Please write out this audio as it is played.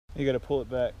You gotta pull it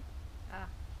back. Ah.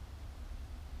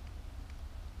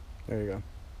 There you go.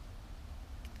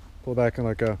 Pull back and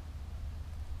let go.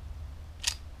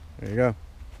 There you go.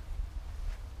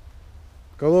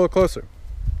 Go a little closer.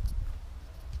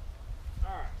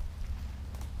 Alright.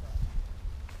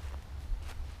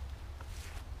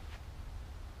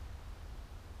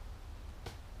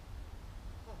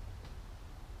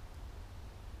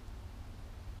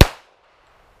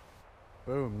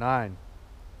 Boom, 9.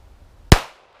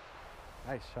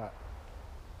 Nice shot.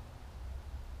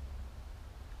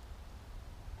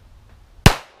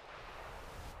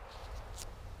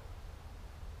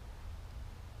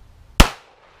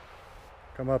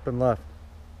 Come up and left.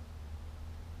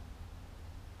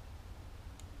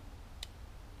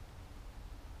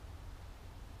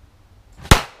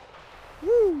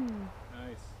 Woo!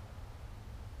 Nice.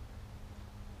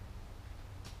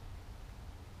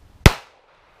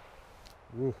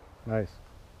 Woo, nice.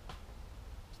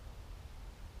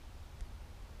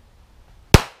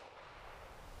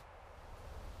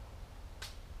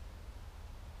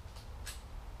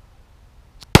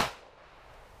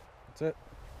 That's it.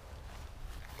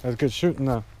 That's good shooting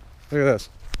though. Look at this.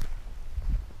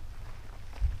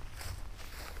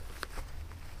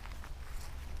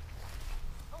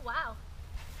 Oh wow.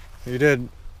 You did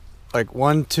like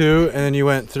 1, 2, and then you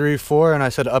went 3, 4, and I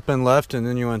said up and left, and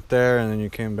then you went there, and then you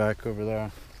came back over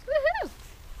there. Woohoo!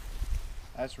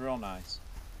 That's real nice.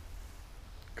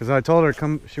 Cause I told her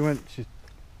come. She trailed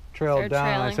Started down.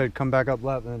 And I trailing. said come back up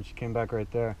left, and then she came back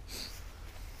right there.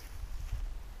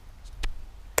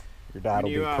 Your dad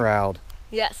will When be you, proud.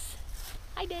 Yes.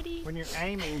 Hi, Daddy. When you're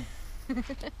aiming,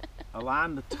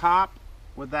 align the top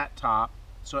with that top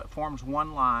so it forms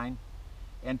one line,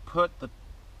 and put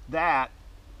that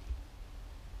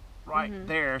right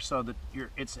there so that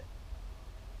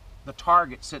the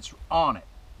target sits on it.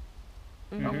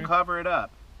 Don't cover it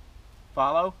up.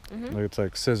 Follow? Like it's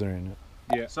like scissoring it.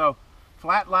 Yeah. So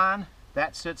flat line,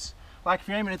 that sits like if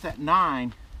you're aiming at that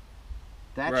 9,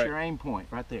 that's Right. your aim point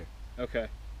right there. Okay.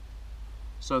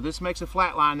 So this makes a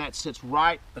flat line that sits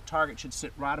right, the target should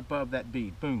sit right above that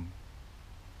bead. Boom.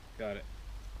 Got it.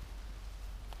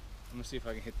 I'm gonna see if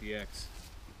I can hit the X.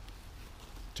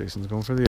 Jason's going for the